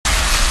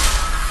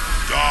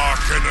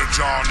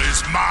Energon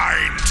is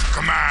mine to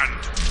command.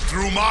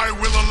 Through my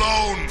will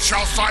alone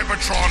shall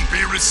Cybertron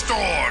be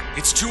restored.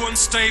 It's too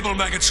unstable,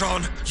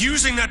 Megatron.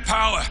 Using that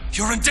power,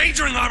 you're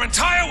endangering our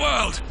entire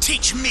world!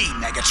 Teach me,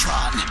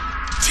 Megatron.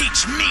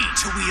 Teach me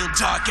to wield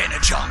Dark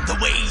Energon the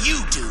way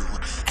you do,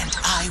 and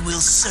I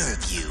will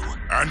serve you.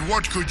 And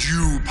what could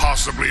you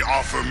possibly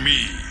offer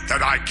me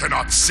that I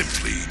cannot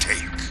simply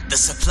take? The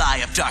supply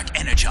of Dark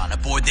Energon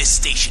aboard this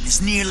station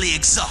is nearly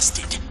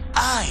exhausted.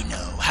 I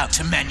know how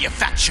to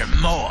manufacture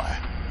more.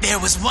 There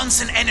was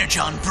once an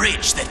Energon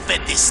bridge that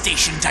fed this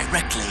station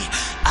directly.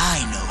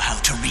 I know how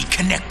to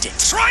reconnect it.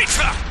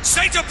 Traitor!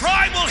 Zeta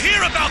Prime will hear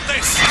about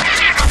this!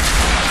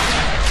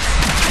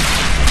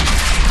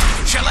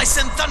 Shall I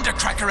send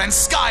Thundercracker and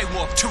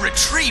Skywarp to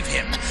retrieve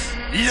him,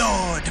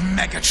 Lord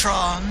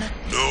Megatron?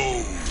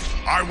 No.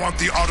 I want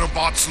the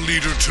Autobots'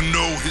 leader to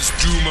know his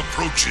doom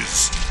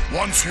approaches.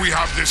 Once we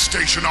have this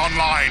station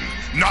online,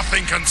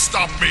 nothing can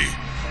stop me.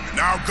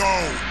 Now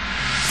go.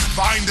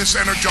 Find this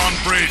Energon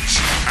bridge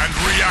and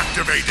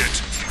reactivate it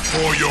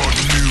for your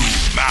new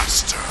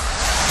master.